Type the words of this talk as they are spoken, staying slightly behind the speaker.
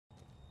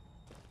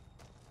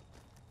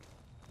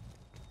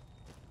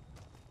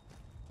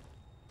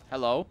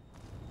Hello?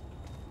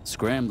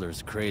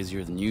 Scrambler's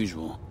crazier than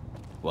usual.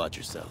 Watch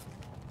yourself.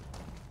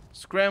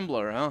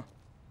 Scrambler, huh?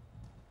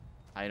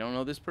 I don't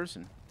know this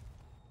person.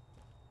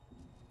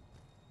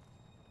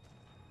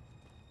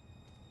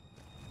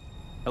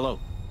 Hello.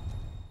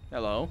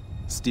 Hello?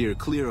 Steer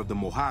clear of the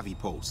Mojave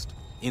post.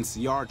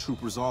 NCR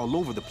troopers all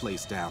over the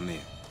place down there.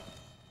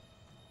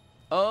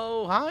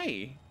 Oh, hi.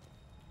 You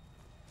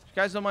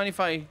guys don't mind if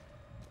I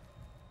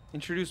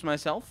introduce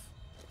myself?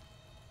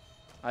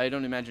 I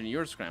don't imagine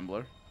you're a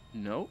Scrambler.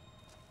 No?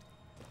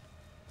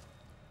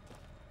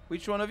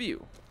 Which one of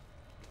you?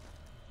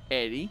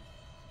 Eddie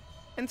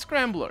and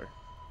Scrambler.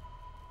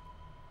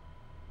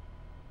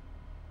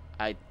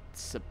 I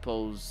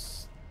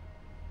suppose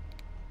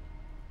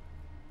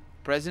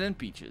President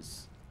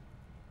Peaches.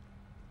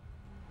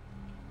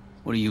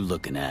 What are you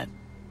looking at?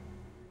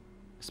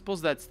 I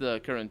suppose that's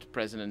the current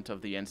president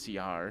of the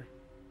NCR.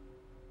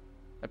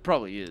 It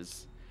probably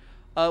is.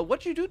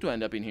 What'd you do to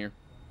end up in here?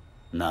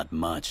 Not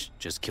much.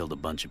 Just killed a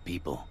bunch of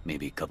people.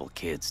 Maybe a couple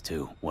kids,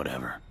 too.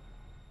 Whatever.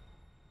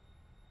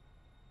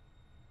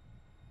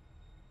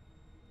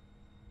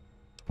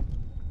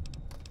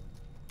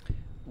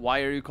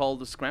 Why are you called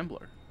the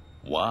Scrambler?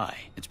 Why?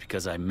 It's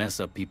because I mess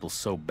up people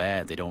so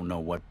bad they don't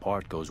know what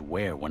part goes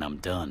where when I'm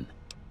done.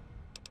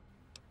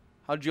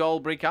 How'd you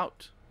all break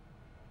out?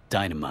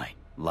 Dynamite.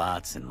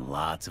 Lots and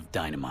lots of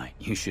dynamite.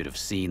 You should have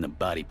seen the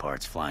body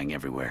parts flying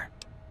everywhere.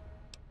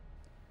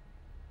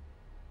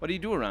 What do you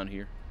do around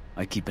here?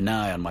 I keep an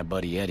eye on my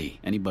buddy Eddie.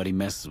 Anybody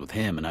messes with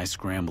him and I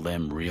scramble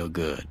them real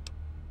good.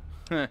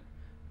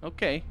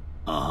 Okay.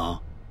 Uh-huh.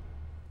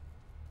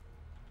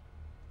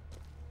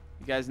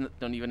 You guys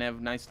don't even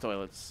have nice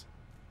toilets.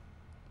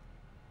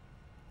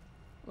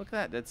 Look at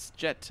that. That's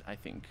Jet, I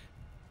think.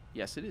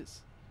 Yes, it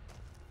is.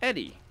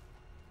 Eddie.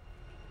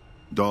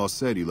 Dawes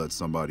said he let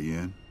somebody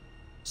in.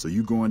 So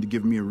you going to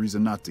give me a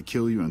reason not to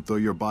kill you and throw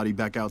your body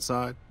back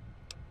outside?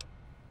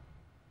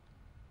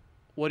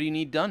 What do you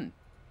need done?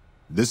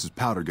 This is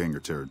Powder Ganger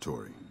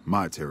territory.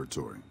 My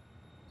territory.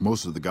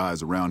 Most of the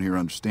guys around here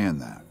understand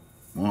that.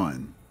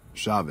 One,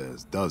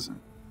 Chavez doesn't.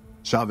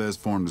 Chavez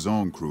formed his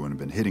own crew and have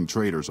been hitting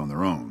traitors on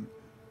their own.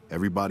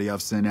 Everybody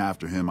I've sent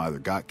after him either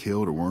got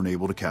killed or weren't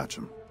able to catch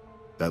him.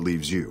 That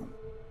leaves you.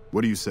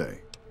 What do you say?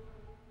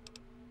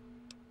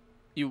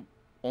 You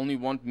only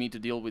want me to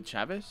deal with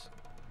Chavez?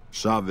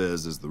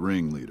 Chavez is the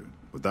ringleader.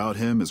 Without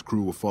him, his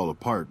crew will fall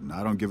apart, and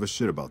I don't give a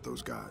shit about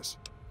those guys.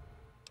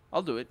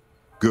 I'll do it.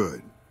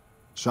 Good.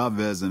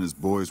 Chavez and his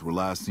boys were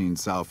last seen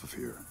south of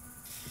here.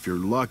 If you're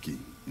lucky,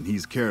 and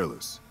he's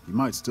careless, he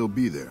might still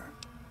be there.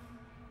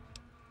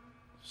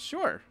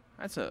 Sure.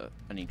 That's an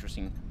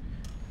interesting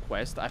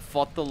quest. I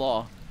fought the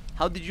law.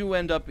 How did you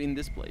end up in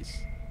this place?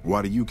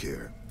 Why do you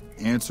care?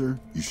 Answer,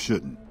 you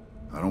shouldn't.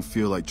 I don't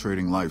feel like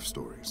trading life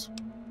stories.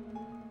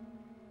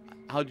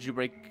 How did you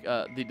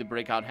did the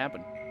breakout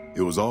happen?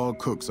 It was all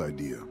Cook's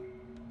idea.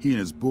 He and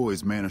his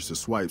boys managed to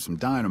swipe some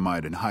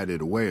dynamite and hide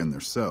it away in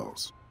their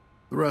cells.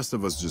 The rest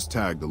of us just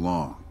tagged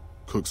along.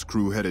 Cook's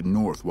crew headed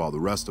north while the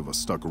rest of us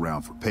stuck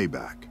around for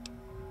payback.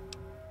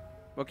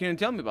 What can you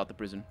tell me about the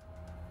prison?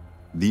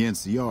 The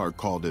NCR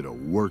called it a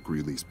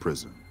work-release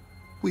prison.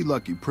 We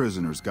lucky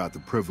prisoners got the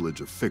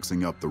privilege of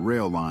fixing up the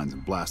rail lines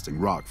and blasting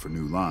rock for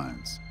new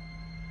lines.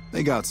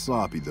 They got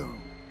sloppy, though.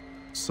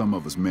 Some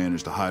of us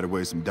managed to hide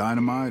away some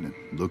dynamite, and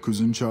look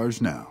who's in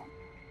charge now.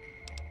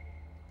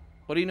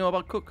 What do you know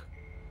about Cook?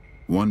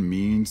 One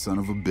mean son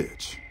of a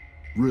bitch.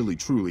 Really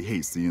truly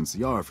hates the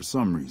NCR for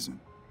some reason.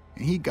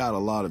 And he got a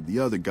lot of the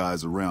other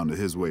guys around to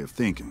his way of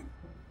thinking.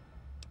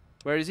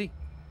 Where is he?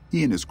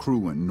 He and his crew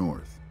went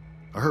north.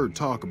 I heard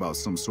talk about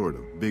some sort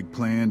of big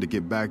plan to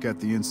get back at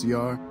the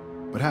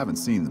NCR, but haven't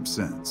seen them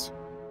since.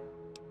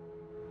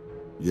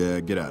 Yeah,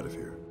 get out of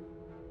here.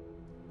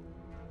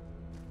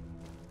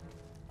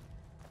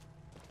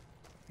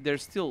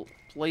 There's still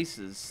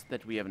places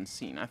that we haven't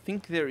seen. I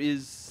think there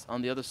is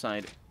on the other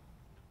side,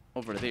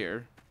 over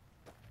there.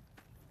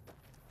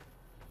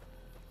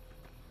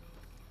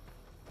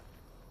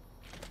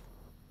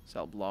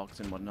 Cell blocks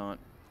and whatnot.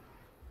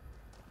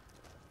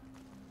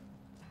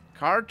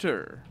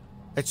 Carter.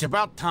 It's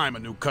about time a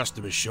new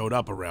customer showed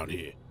up around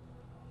here.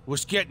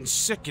 Was getting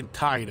sick and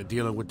tired of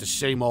dealing with the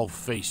same old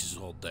faces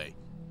all day.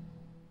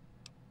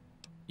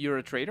 You're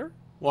a trader?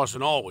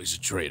 Wasn't always a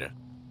trader,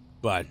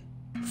 but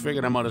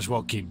figured I might as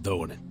well keep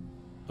doing it.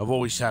 I've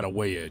always had a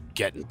way of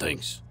getting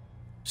things.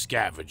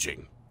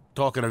 Scavenging,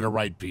 talking to the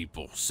right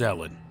people,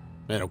 selling,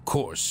 and of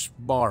course,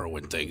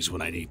 borrowing things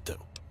when I need to.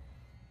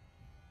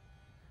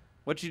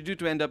 What did you do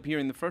to end up here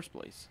in the first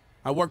place?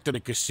 I worked at a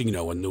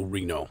casino in New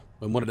Reno,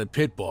 when one of the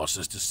pit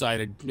bosses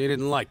decided they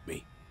didn't like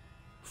me.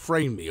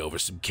 Framed me over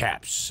some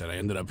caps, and I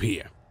ended up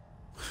here.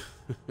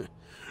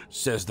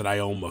 Says that I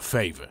owe him a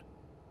favor,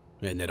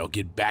 and that he'll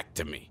get back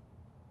to me.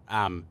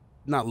 I'm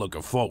not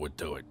looking forward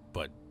to it,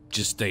 but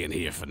just staying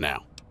here for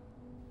now.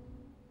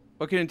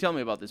 What can you tell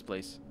me about this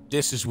place?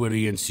 This is where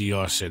the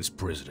NCR sends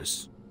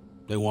prisoners.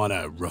 They want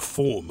to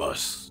reform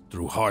us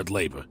through hard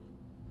labor.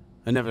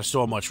 I never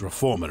saw much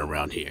reforming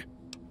around here.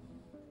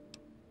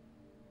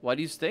 Why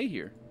do you stay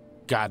here?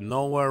 got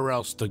nowhere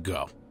else to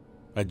go.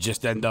 I'd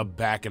just end up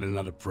back in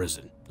another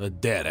prison,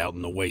 dead out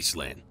in the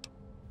wasteland.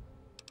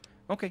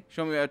 Okay,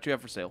 show me what you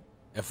have for sale.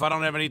 If I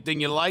don't have anything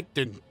you like,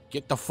 then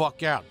get the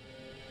fuck out.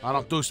 I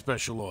don't do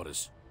special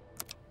orders.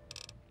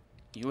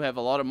 You have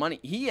a lot of money.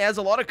 He has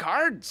a lot of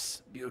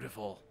cards.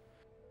 Beautiful.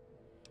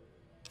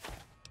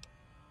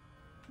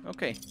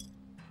 Okay.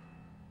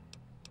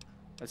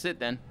 That's it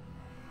then.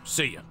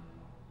 See ya.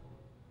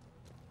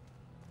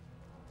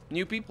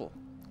 New people.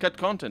 Cut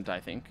content, I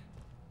think.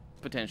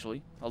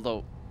 Potentially.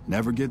 Although,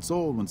 Never gets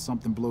old when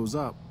something blows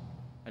up.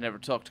 I never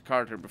talked to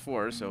Carter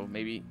before, so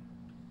maybe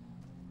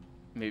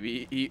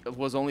he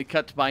was only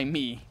cut by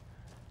me.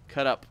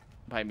 Cut up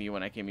by me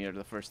when I came here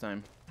the first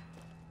time.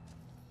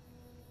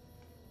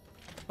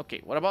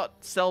 Okay, what about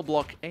cell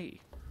block A?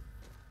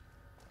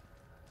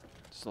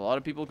 There's a lot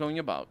of people going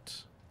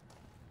about.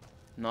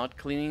 Not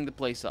cleaning the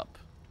place up.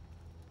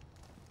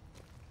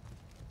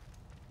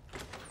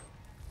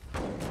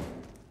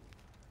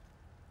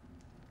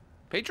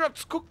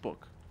 Patriot's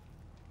cookbook.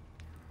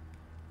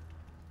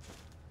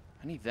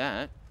 I need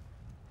that.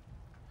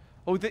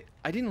 Oh,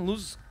 I didn't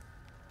lose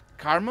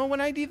karma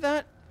when I did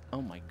that?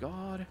 Oh my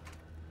god.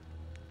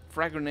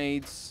 Frag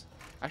grenades.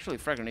 Actually,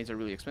 frag grenades are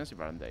really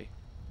expensive, aren't they?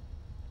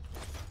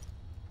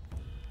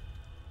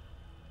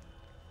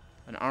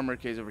 An armor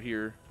case over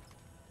here.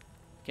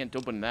 Can't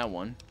open that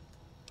one.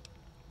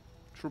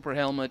 Trooper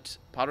helmet.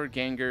 Powder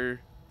ganger.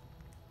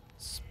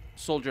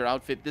 Soldier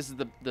outfit. This is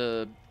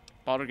the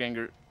powder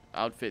ganger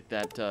outfit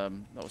that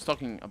I was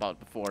talking about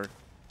before.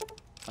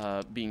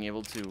 Being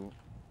able to,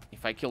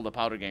 if I killed a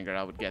powder ganger,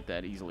 I would get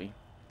that easily.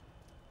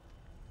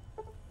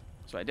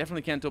 So I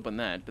definitely can't open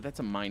that, but that's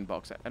a mine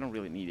box. I don't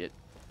really need it.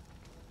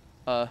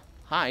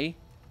 Hi.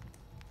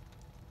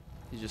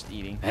 He's just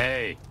eating.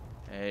 Hey.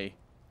 Hey.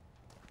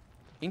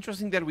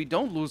 Interesting that we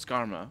don't lose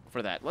karma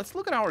for that. Let's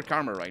look at our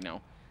karma right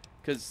now.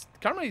 Because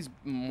karma is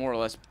more or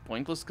less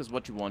pointless, because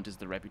what you want is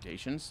the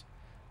reputations.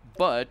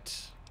 But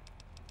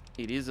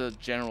it is a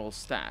general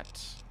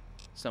stat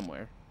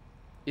somewhere.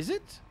 Is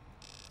it?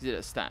 Is it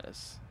a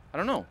status? I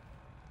don't know.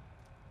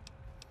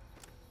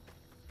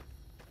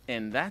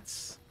 And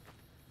that's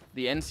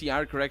the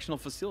NCR Correctional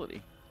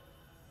Facility.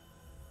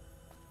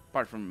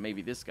 Apart from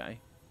maybe this guy.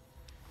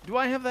 Do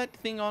I have that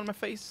thing on my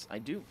face? I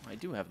do. I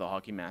do have the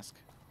hockey mask.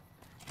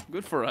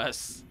 Good for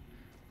us.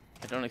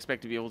 I don't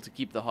expect to be able to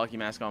keep the hockey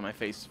mask on my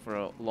face for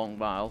a long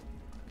while,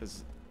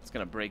 because it's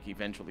going to break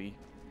eventually.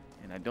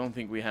 And I don't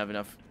think we have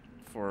enough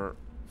for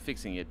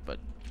fixing it, but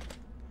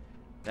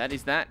that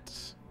is that.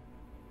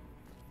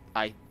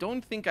 I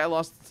don't think I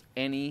lost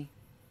any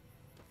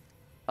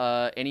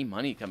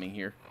money coming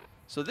here.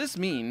 So this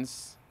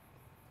means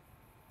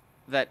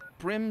that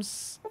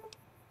Prim's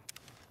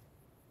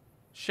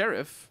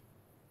sheriff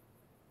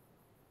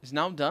is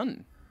now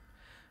done.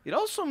 It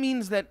also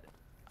means that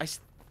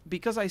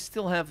because I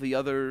still have the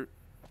other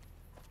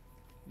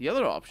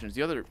options,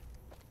 the other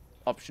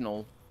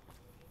optional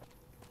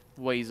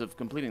ways of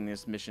completing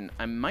this mission,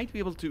 I might be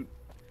able to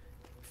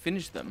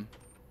finish them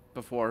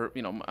before,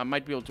 you know, I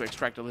might be able to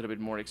extract a little bit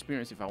more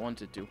experience if I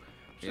wanted to.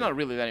 It's not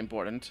really that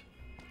important.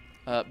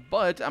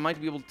 But I might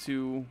be able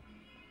to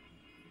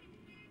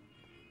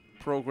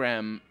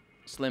program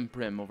Slim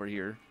Prim over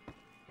here.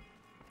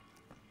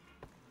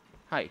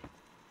 Hi.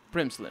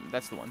 Prim Slim,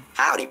 that's the one.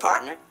 Howdy,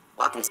 partner.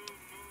 Welcome to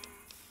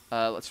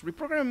let's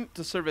reprogram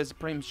to serve as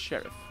Prim's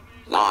sheriff.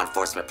 Law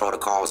enforcement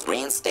protocols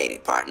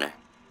reinstated, partner.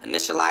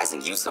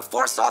 Initializing use of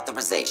force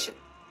authorization.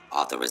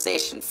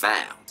 Authorization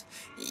found.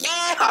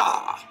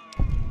 Yeah!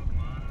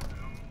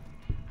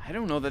 I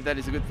don't know that that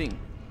is a good thing.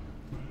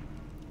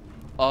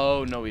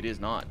 Oh, no, it is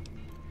not.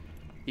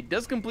 It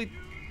does complete...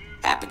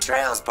 Happy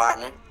trails,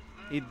 partner.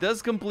 It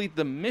does complete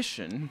the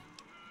mission,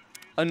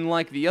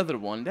 unlike the other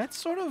one. That's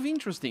sort of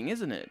interesting,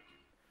 isn't it?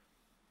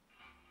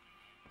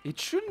 It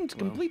shouldn't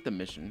complete the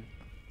mission.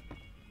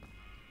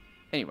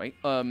 Anyway,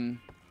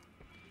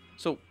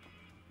 so,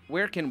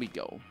 where can we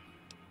go?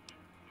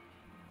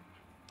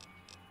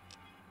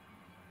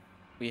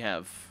 We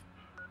have...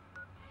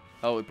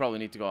 Oh, we probably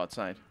need to go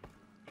outside.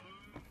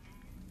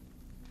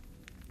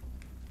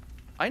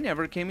 I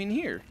never came in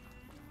here.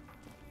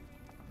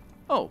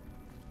 Oh.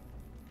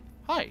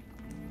 Hi.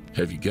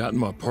 Have you gotten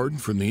my pardon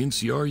from the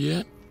NCR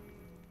yet?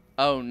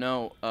 Oh,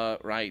 no.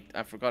 Right.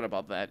 I forgot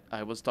about that.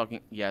 I was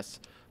talking...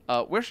 Yes.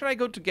 Where should I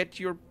go to get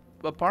your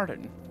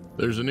pardon?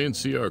 There's an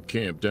NCR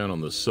camp down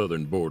on the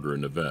southern border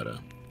in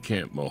Nevada.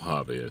 Camp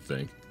Mojave, I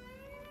think.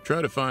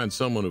 Try to find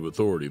someone of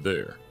authority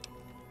there.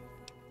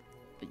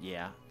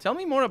 Yeah. Tell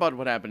me more about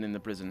what happened in the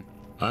prison.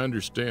 I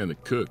understand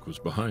that Cook was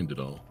behind it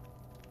all.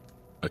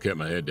 I kept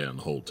my head down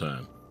the whole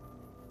time.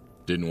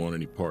 Didn't want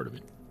any part of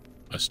it.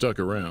 I stuck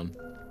around,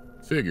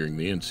 figuring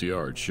the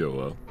NCR would show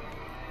up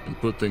and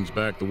put things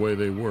back the way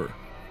they were.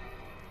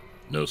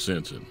 No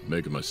sense in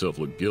making myself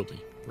look guilty,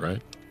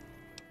 right?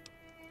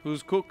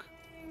 Who's Cook?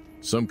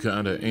 Some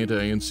kind of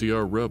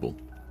anti-NCR rebel.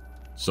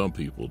 Some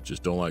people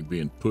just don't like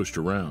being pushed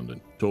around and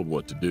told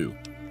what to do.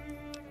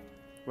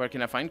 Where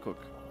can I find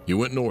Cook? He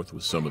went north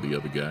with some of the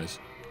other guys.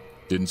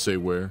 Didn't say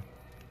where,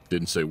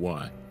 didn't say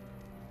why.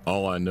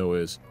 All I know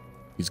is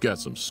he's got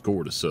some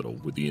score to settle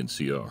with the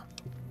NCR.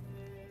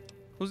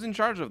 Who's in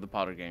charge of the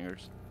powder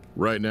gangers?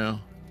 Right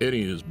now,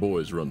 Eddie and his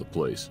boys run the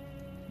place.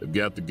 They've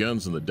got the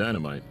guns and the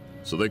dynamite,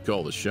 so they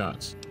call the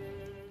shots.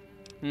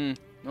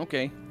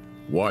 Okay.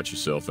 Watch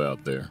yourself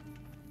out there.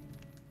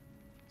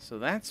 So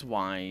that's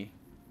why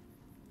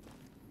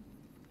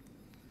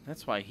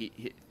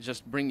he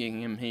just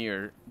bringing him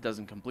here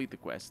doesn't complete the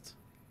quest.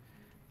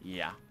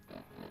 Yeah.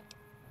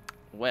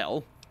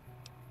 Well,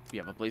 we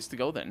have a place to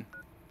go then.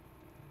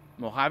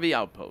 Mojave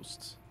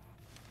Outpost.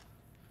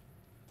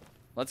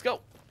 Let's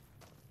go.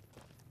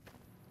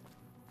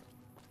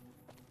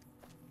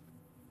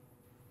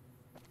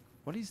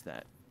 What is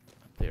that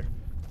up there?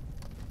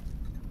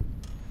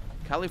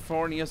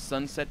 California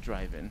Sunset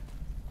Drive-In.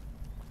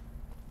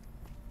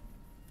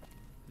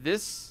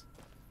 This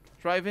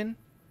drive-in?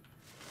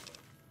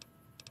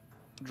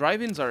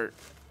 Drive-ins are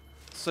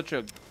such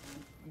a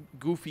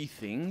goofy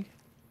thing.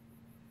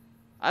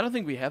 I don't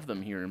think we have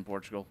them here in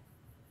Portugal.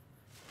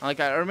 Like,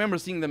 I remember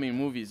seeing them in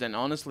movies, and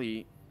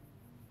honestly,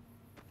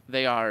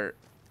 they are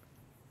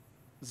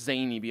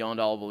zany beyond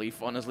all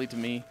belief, honestly, to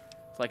me.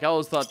 It's like, I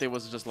always thought they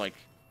was just like,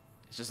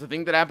 it's just a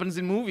thing that happens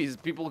in movies.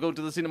 People go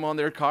to the cinema on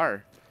their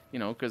car, you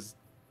know, because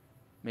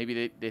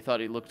maybe they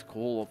thought it looked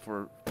cool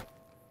for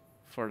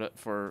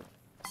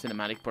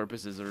cinematic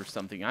purposes or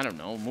something. I don't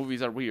know.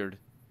 Movies are weird.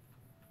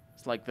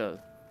 It's like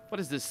what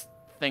is this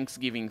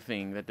Thanksgiving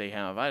thing that they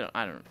have? I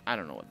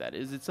don't know what that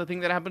is. It's a thing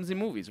that happens in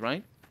movies,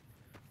 right?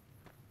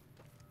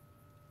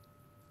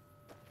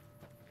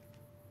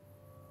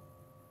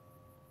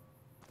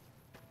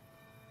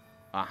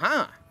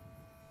 Aha!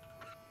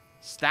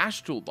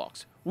 Stash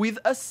toolbox with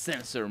a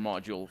sensor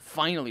module.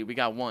 Finally, we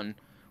got one.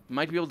 We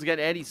might be able to get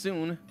Eddie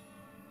soon.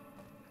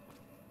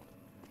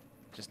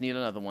 Just need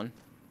another one.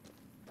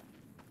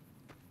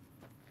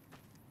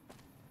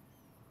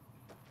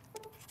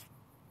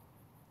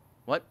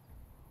 What?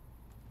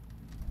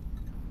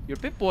 Your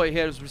Pip-Boy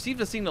has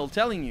received a signal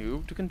telling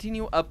you to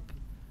continue up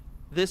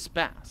this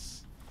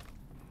pass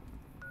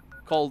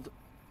called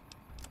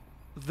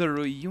the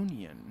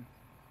Reunion.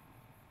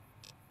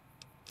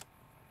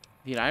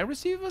 Did I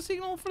receive a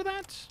signal for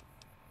that?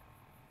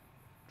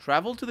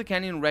 Travel to the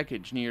canyon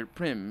wreckage near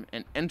Prim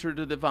and enter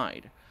the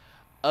divide.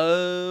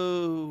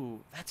 Oh,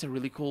 that's a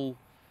really cool.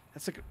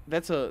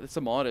 That's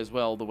a mod as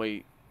well. The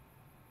way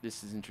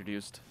this is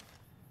introduced.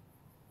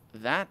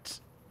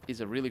 That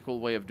is a really cool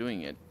way of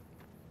doing it.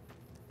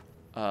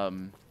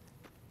 The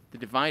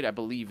divide, I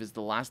believe, is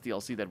the last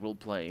DLC that we'll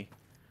play.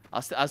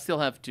 I'll still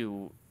have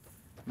to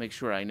make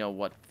sure I know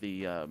what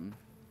the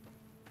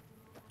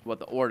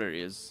order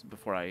is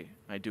before I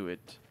do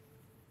it.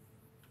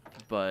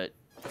 But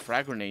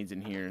frag grenades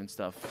in here and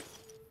stuff.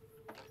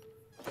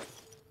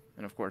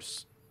 And of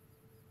course,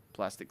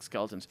 plastic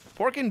skeletons.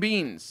 Pork and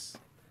beans!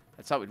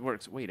 That's how it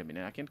works. Wait a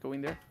minute, I can't go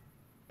in there?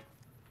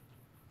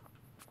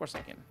 Of course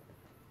I can.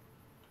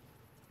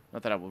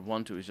 Not that I would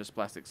want to, it's just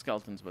plastic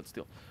skeletons, but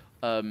still.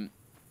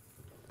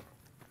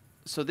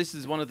 So this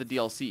is one of the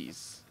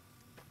DLCs.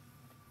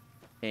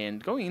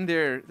 And going in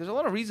there, there's a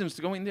lot of reasons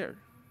to go in there.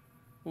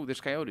 Ooh,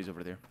 there's coyotes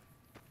over there.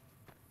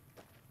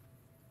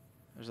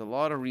 There's a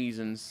lot of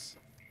reasons.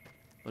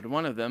 But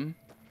one of them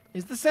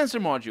is the sensor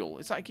module.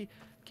 It's like I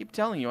keep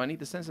telling you, I need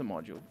the sensor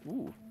module.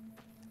 Ooh.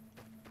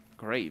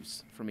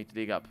 Graves for me to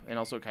dig up. And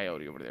also a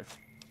coyote over there.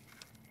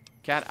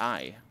 Cat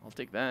eye. I'll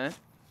take that.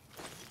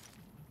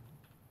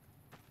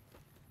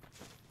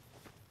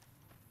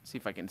 See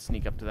if I can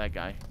sneak up to that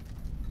guy.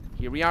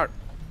 Here we are.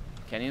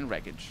 Canyon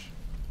wreckage.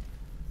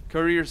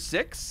 Courier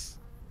 6?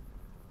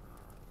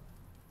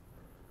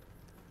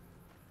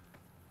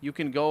 You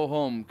can go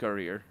home,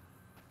 Courier.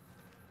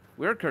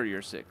 We're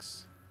Courier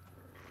 6.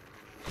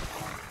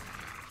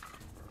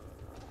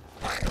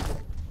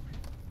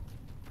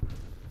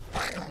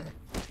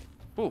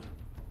 Ooh.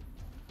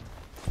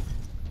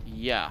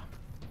 Yeah.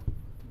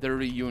 The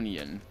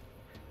Reunion.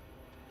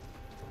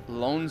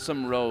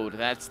 Lonesome Road.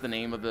 That's the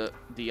name of the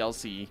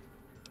DLC.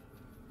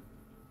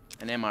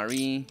 An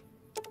MRE.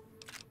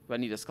 Do I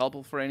need a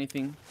scalpel for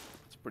anything?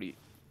 It's pretty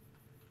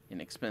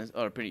inexpensive,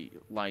 or pretty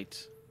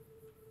light.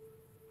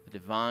 The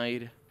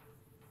divide.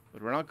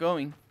 But we're not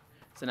going.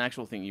 It's an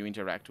actual thing you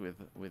interact with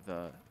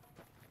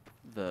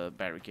the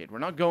barricade. We're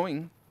not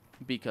going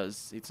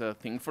because it's a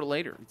thing for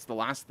later. It's the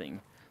last thing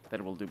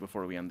that we'll do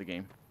before we end the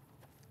game.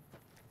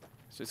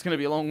 So it's going to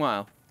be a long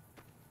while.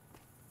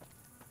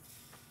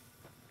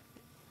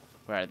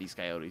 Where are these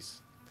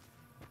coyotes?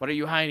 What are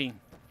you hiding?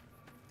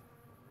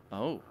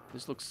 Oh,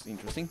 this looks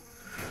interesting.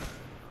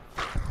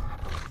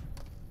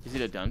 Is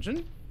it a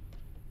dungeon?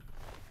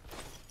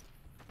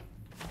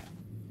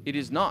 It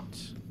is not.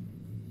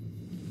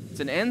 It's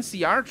an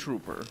NCR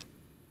trooper.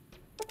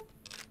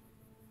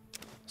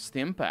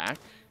 Stim pack.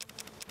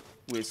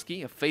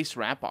 Whiskey. A face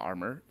wrap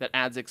armor that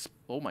adds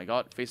oh my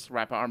god, face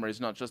wrap armor is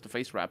not just a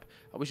face wrap.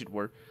 I wish it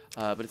were.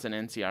 But it's an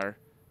NCR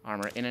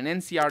armor. And an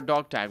NCR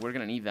dog tag. We're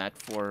gonna need that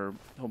for...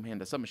 Oh man,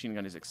 the submachine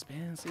gun is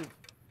expensive.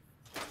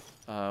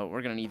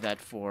 We're gonna need that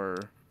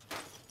for...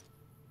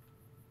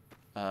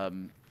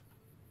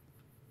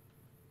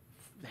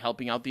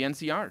 helping out the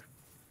NCR.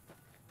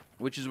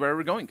 Which is where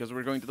we're going, because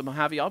we're going to the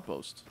Mojave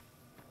Outpost.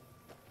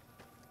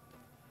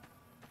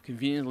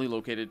 Conveniently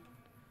located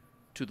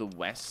to the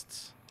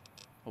west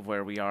of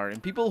where we are.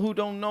 And people who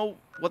don't know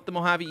what the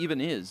Mojave even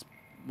is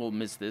will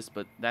miss this,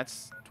 but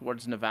that's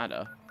towards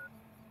Nevada.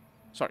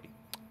 Sorry.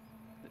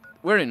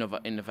 We're in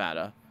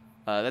Nevada.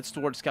 That's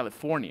towards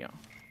California.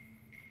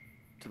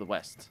 To the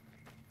west.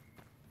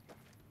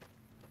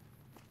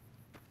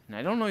 And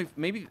I don't know if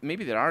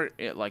maybe there are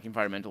like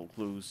environmental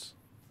clues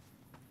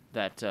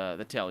that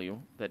that tell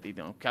you that, you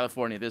know,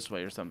 California this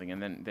way or something,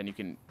 and then you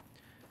can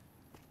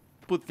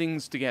put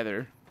things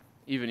together,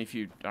 even if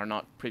you are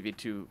not privy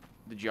to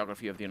the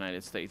geography of the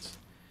United States,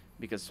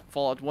 because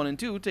Fallout 1 and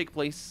 2 take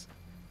place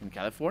in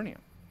California.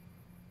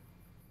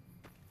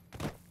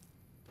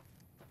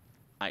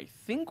 I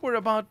think we're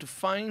about to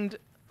find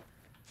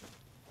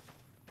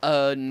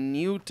a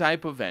new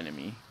type of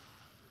enemy.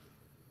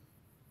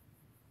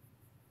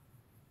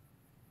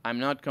 I'm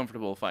not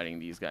comfortable fighting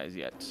these guys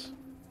yet.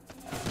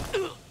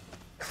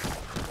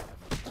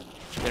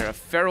 They're a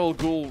feral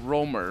ghoul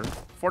roamer.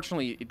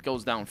 Fortunately, it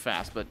goes down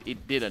fast, but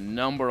it did a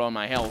number on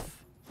my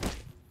health.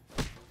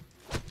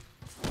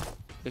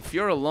 If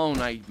you're alone,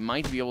 I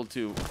might be able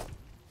to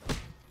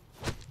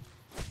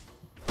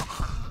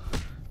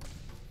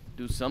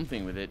do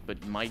something with it,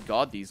 but my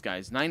god, these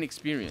guys. 9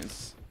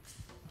 experience.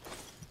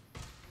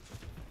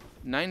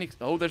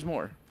 Oh, there's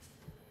more.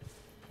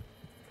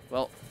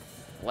 Well,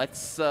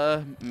 let's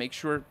make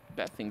sure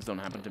bad things don't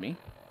happen to me.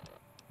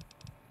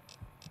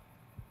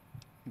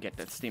 Get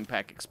that steam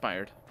pack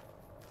expired.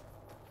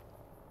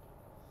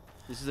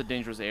 This is a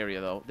dangerous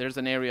area, though. There's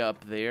an area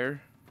up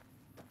there.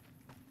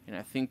 And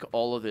I think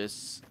all of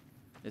this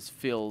is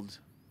filled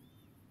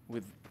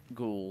with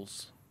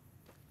ghouls.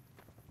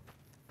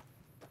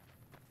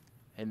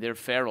 And they're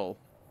feral.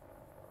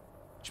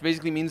 Which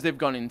basically means they've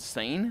gone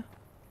insane.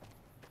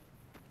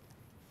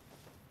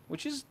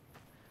 Which is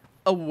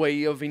a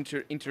way of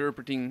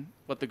interpreting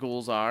what the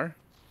ghouls are.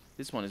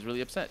 This one is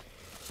really upset.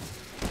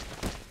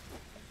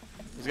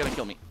 He's gonna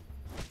kill me.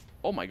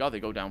 Oh my god, they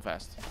go down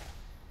fast.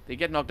 They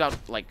get knocked out,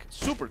 like,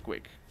 super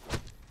quick.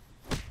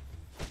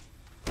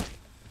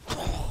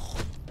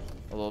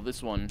 Although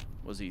this one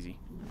was easy.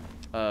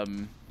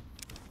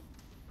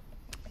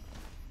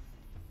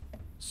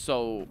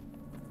 So,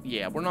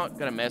 yeah, we're not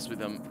gonna mess with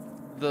them.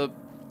 The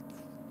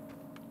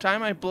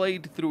time I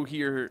played through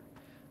here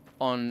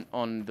on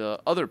the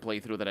other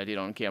playthrough that I did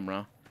on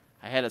camera,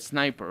 I had a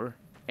sniper,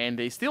 and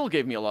they still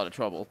gave me a lot of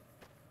trouble.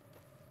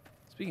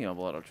 Speaking of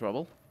a lot of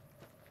trouble,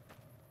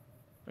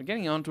 we're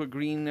getting onto a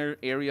greener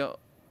area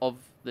of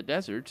the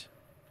desert.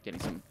 Getting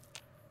some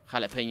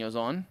jalapenos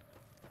on.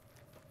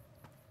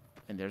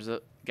 And there's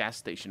a gas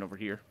station over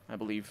here, I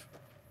believe.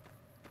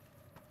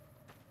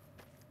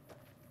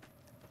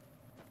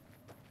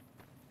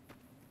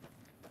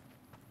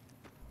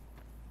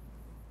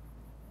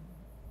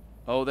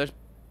 Oh, there's...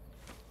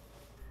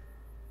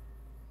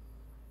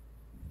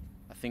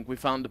 I think we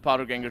found the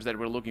powder gangers that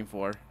we're looking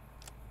for.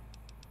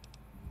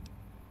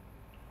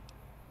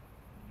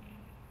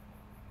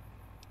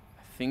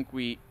 I think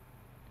we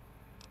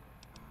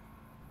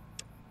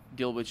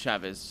deal with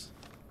Chavez.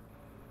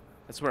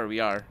 That's where we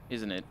are,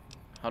 isn't it?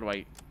 How do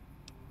I...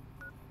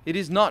 It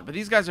is not, but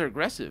these guys are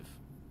aggressive.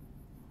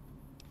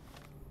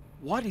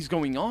 What is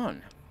going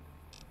on?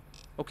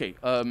 Okay,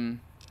 we're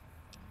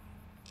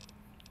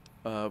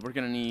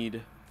gonna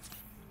need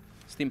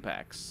steam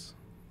packs.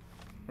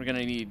 We're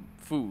gonna need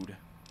food.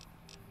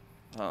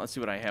 Let's see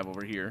what I have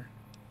over here.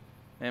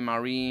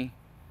 MRE.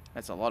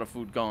 That's a lot of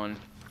food gone.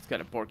 It's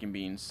got a pork and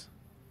beans.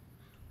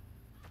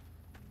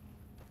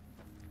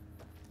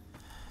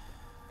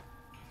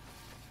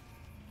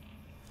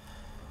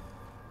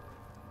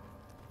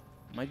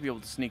 Might be able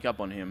to sneak up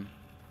on him.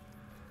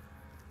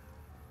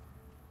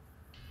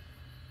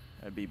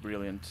 That'd be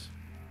brilliant.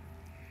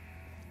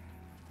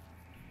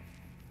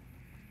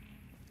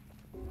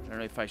 I don't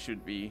know if I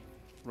should be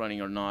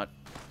running or not.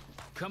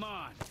 Come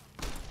on.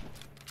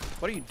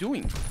 What are you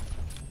doing?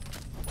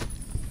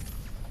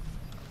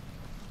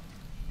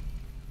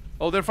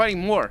 Oh, they're fighting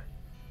more.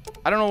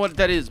 I don't know what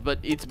that is, but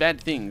it's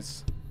bad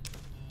things.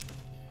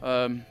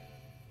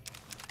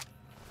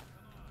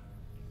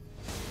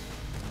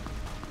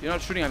 You're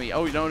not shooting at me.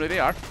 Oh, you know where they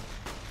are.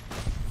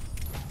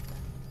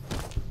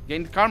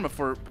 Gained karma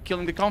for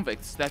killing the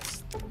convicts.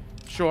 That's...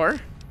 Sure.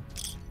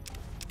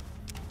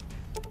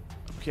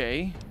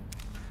 Okay.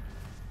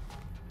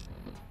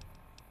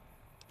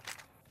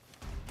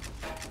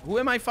 Who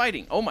am I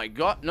fighting? Oh my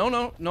god. No,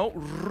 no, no.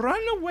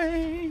 Run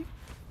away.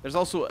 There's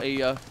also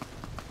a... oh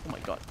my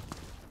god.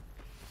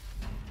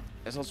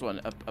 There's also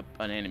an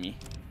enemy.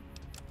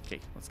 Okay,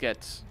 let's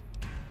get...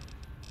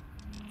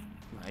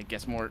 I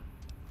guess more...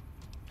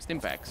 Stim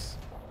packs.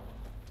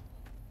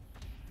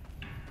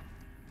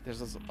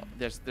 There's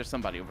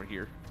somebody over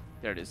here.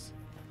 There it is.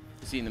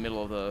 You see in the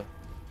middle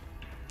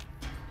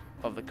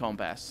of the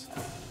compass.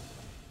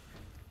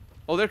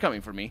 Oh, they're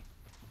coming for me.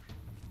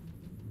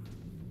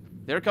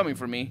 They're coming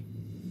for me.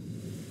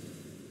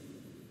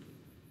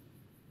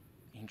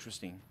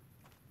 Interesting.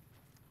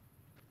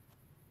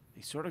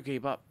 They sort of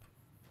gave up.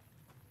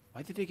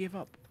 Why did they give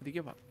up? Why did they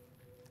give up?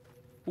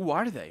 Who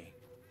are they?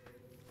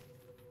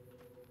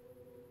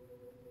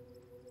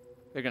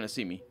 They're gonna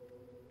see me.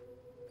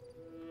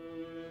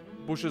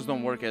 Bushes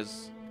don't work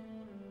as...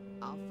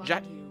 I'll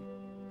find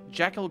you.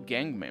 Jackal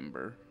gang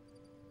member.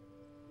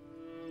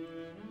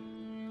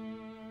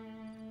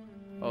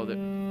 Oh, they...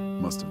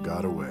 Must have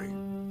got away.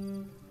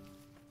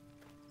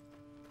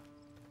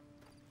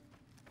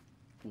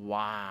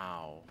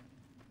 Wow.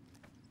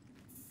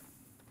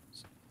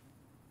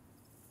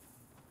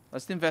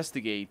 Let's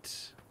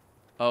investigate.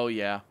 Oh,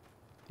 yeah.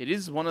 It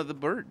is one of the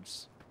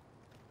birds.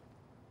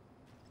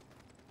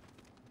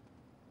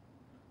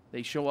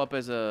 They show up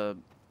as a...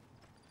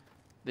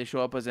 They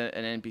show up as an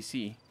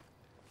NPC.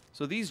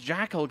 So these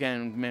Jackal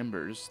gang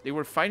members, they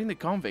were fighting the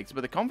convicts,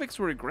 but the convicts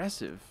were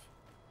aggressive.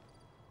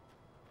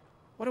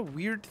 What a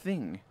weird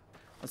thing.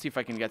 Let's see if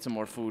I can get some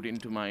more food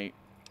into my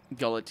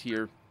gullet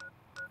here.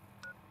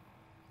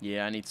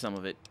 Yeah, I need some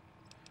of it.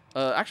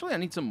 Actually, I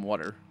need some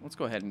water. Let's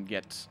go ahead and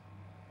get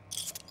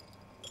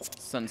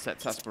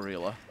Sunset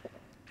Sarsaparilla.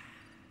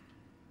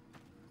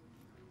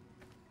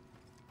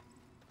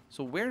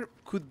 So where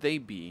could they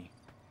be?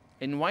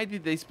 And why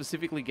did they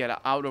specifically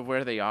get out of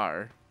where they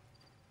are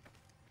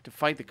to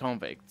fight the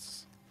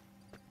convicts?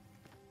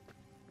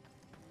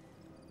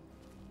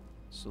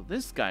 So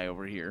this guy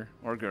over here,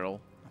 or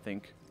girl, I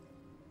think,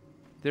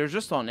 they're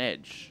just on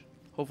edge.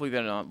 Hopefully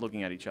they're not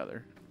looking at each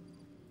other.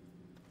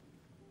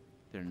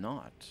 They're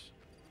not.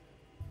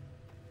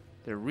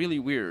 They're really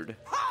weird.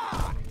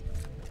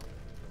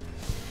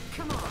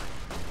 Come on.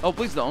 Oh,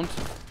 please don't.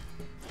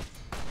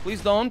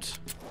 Please don't.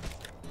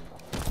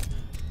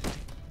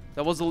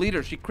 That was the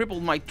leader. She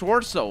crippled my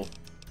torso.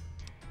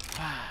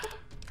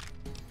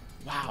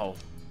 Wow.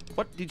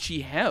 What did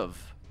she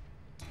have?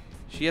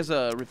 She has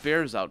a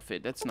repairs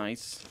outfit. That's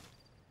nice.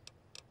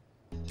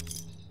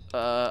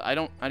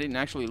 I didn't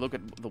actually look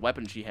at the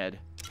weapon she had.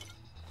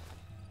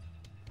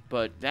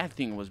 But that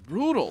thing was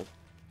brutal.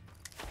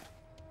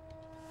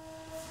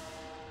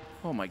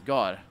 Oh my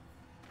god.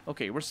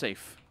 Okay, we're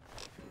safe.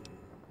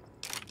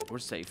 We're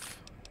safe.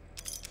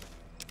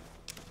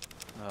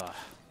 Ugh.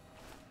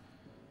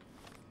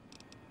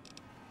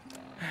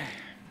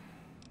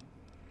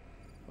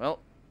 Well,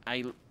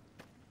 I'll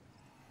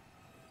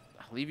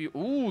leave you.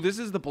 Ooh, this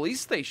is the police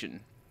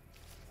station.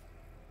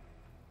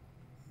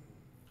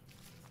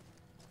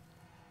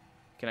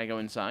 Can I go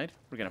inside?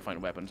 We're gonna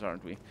find weapons,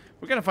 aren't we?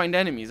 We're gonna find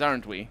enemies,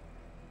 aren't we?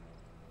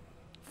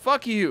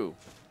 Fuck you!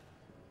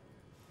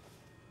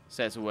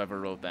 Says whoever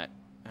wrote that.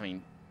 I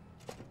mean,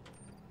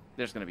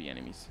 there's gonna be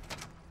enemies.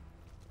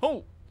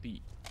 Oh!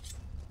 The...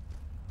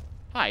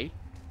 Hi.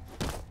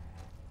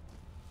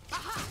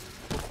 Aha!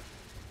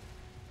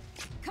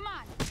 Come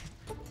on.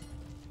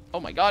 Oh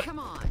my god. Come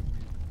on.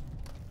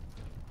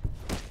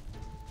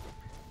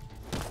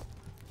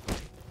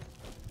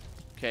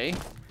 Okay.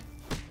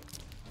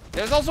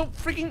 There's also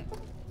freaking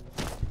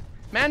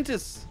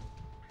mantis.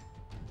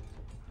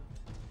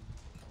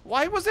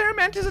 Why was there a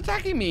mantis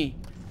attacking me?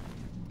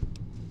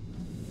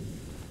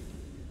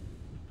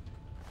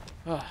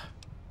 Ugh.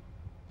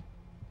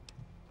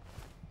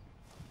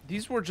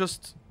 These are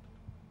just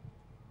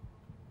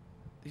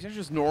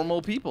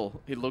normal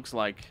people, it looks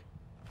like.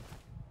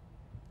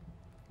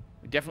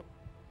 We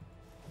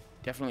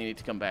definitely need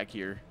to come back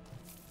here.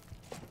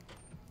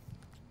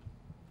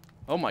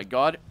 Oh my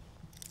god.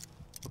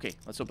 Okay,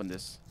 let's open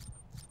this.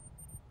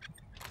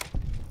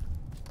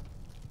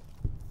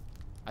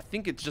 I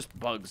think it's just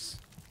bugs.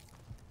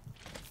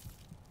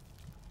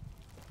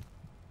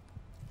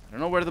 I don't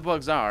know where the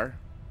bugs are.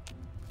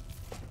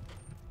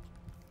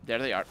 There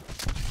they are.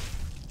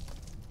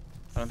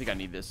 I don't think I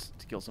need this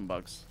to kill some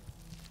bugs.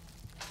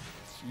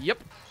 Yep.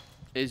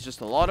 It's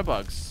just a lot of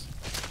bugs.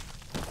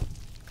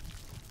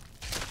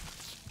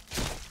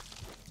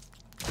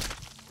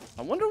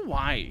 I wonder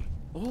why.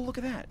 Oh, look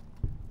at that.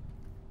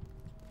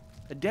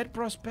 A dead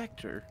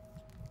prospector.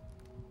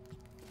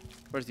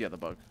 Where's the other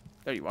bug?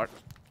 There you are.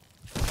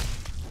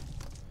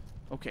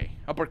 Okay,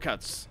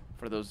 uppercuts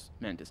for those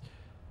mantis.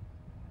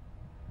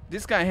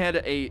 This guy had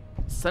a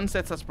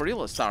Sunset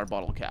Sarsaparilla sour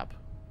bottle cap.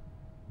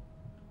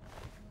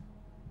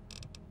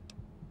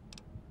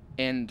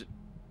 And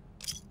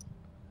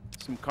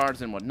some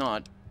cards and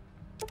whatnot.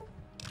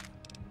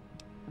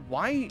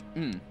 Why?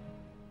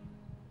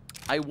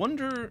 I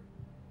wonder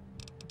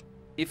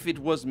if it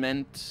was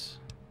meant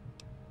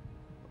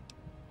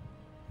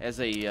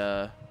as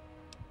a,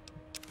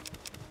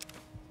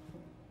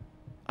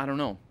 I don't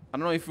know. I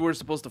don't know if we were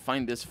supposed to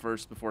find this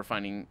first before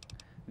finding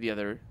the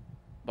other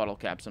bottle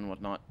caps and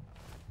whatnot.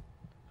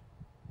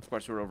 Of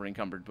course, we're over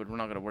encumbered, but we're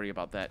not going to worry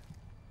about that.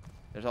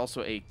 There's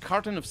also a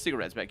carton of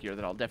cigarettes back here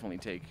that I'll definitely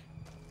take.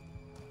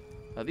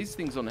 These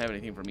things don't have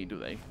anything for me, do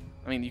they?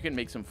 I mean, you can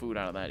make some food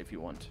out of that if you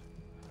want.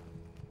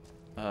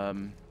 Got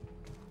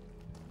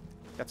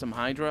some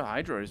Hydra.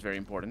 Hydra is very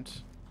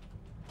important.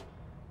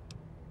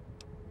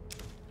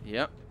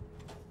 Yep.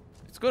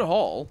 It's a good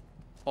haul,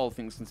 all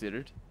things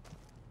considered.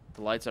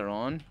 The lights are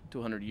on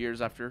 200 years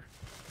after.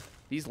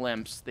 These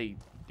lamps, they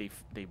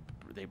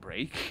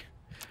break.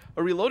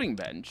 A reloading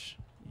bench.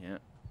 Yeah.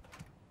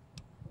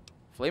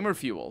 Flamer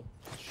fuel.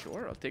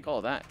 Sure, I'll take all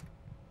of that.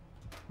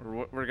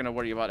 We're going to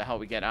worry about how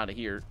we get out of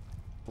here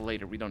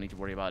later. We don't need to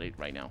worry about it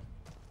right now.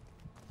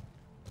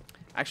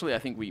 Actually, I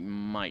think we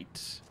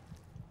might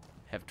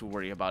have to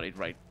worry about it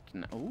right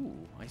now.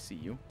 Ooh, I see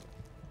you.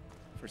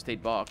 First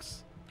aid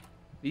box.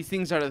 These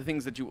things are the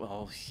things that you...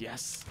 Oh,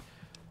 yes.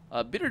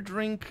 Bitter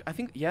drink. I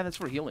think... Yeah, that's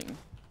for healing.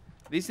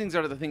 These things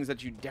are the things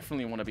that you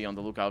definitely want to be on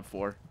the lookout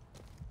for.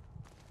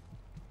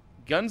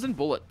 Guns and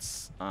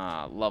Bullets.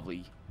 Ah,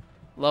 lovely.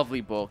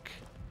 Lovely book.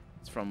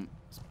 It's from...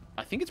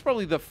 I think it's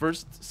probably the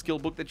first skill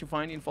book that you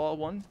find in Fallout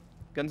 1.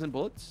 Guns and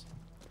Bullets.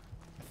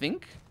 I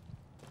think.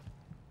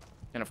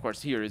 And of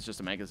course, here is just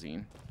a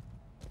magazine.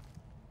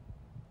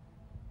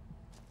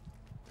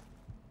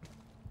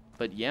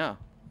 But yeah,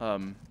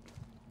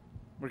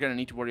 we're gonna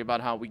need to worry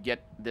about how we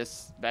get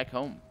this back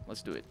home.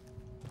 Let's do it.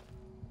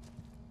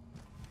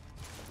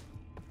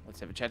 Let's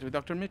have a chat with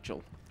Dr.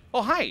 Mitchell.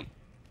 Oh, hi!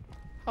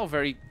 How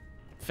very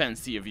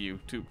fancy of you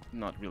to...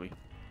 Not really.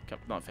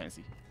 Not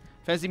fancy.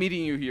 Fancy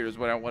meeting you here is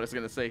what I was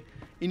gonna say.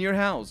 In your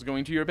house,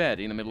 going to your bed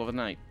in the middle of the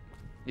night.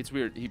 It's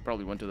weird. He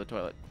probably went to the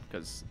toilet,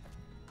 because...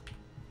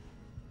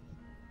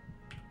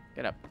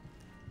 Get up.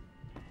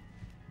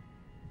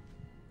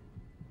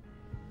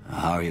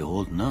 How are you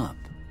holding up?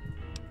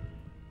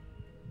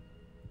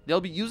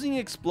 They'll be using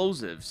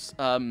explosives.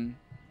 Do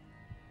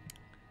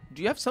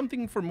you have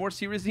something for more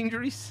serious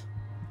injuries?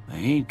 I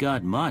ain't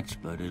got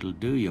much, but it'll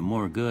do you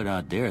more good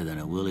out there than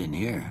it will in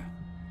here.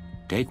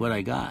 Take what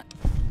I got.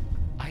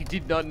 I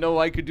did not know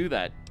I could do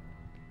that.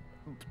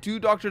 2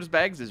 doctor's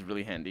bags is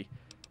really handy.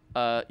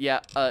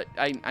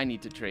 I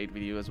need to trade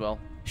with you as well.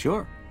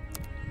 Sure.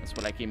 That's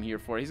what I came here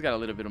for. He's got a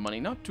little bit of money.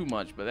 Not too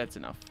much, but that's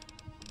enough.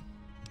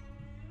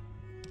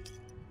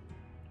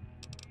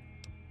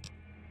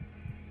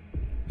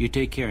 You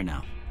take care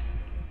now.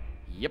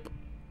 Yep.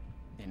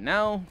 And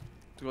now,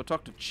 to go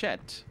talk to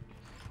Chet.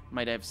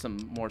 Might have some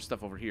more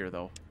stuff over here,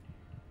 though.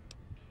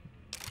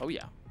 Oh,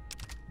 yeah.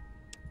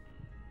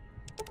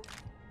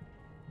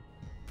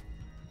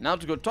 Now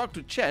to go talk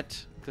to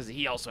Chet, because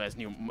he also has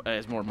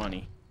more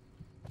money.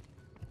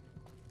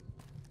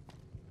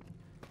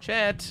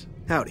 Chet!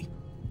 Howdy.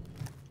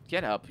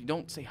 Get up. You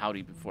don't say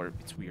howdy before.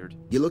 It's weird.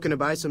 You looking to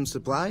buy some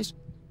supplies?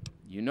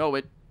 You know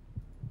it.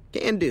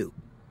 Can do.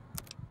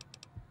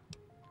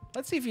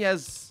 Let's see if he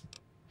has...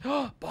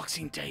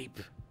 boxing tape.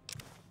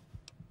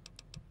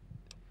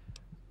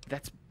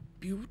 That's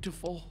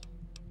beautiful.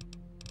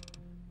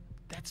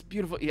 That's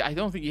beautiful. I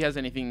don't think he has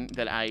anything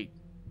that I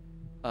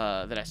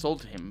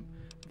sold to him.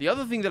 The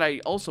other thing that I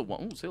also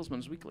want... Ooh,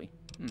 Salesman's Weekly.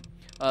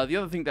 The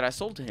other thing that I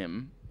sold to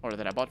him, or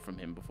that I bought from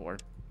him before,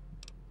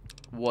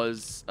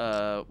 was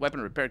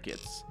weapon repair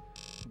kits.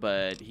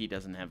 But he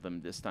doesn't have them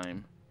this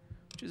time,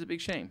 which is a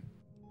big shame.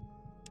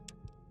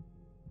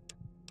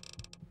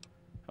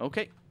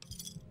 Okay.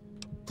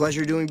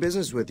 Pleasure doing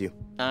business with you.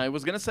 I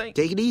was gonna say...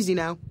 Take it easy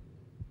now.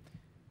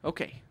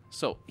 Okay,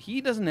 so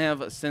he doesn't have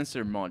a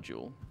sensor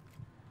module,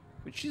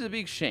 which is a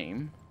big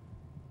shame.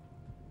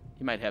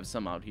 He might have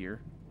some out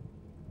here,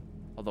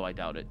 although I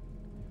doubt it.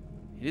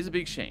 It is a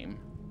big shame.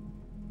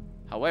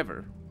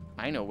 However,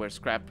 I know where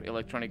scrap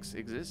electronics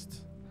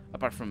exist,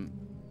 apart from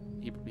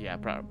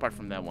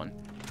that one.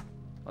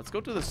 Let's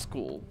go to the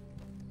school.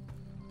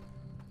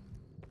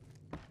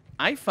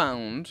 I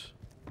found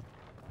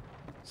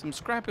some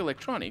scrap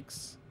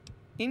electronics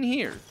in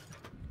here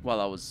while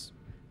I was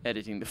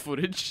editing the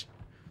footage.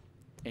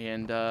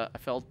 And I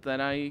felt that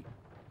I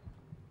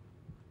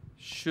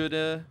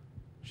should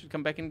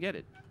come back and get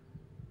it.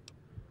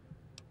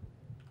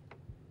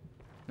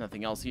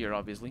 Nothing else here,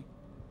 obviously.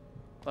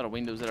 A lot of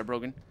windows that are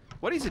broken.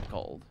 What is it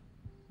called?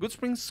 Good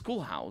Springs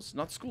Schoolhouse,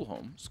 not school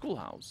home.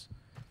 Schoolhouse.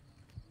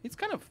 It's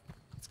kind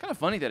of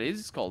funny that it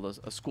is called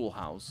a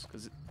schoolhouse,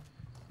 because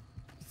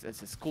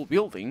it's a school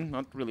building,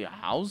 not really a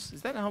house.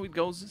 Is that how it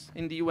goes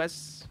in the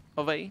U.S.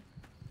 of A?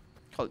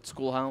 Call it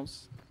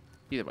schoolhouse.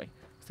 Either way,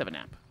 let's have a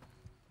nap.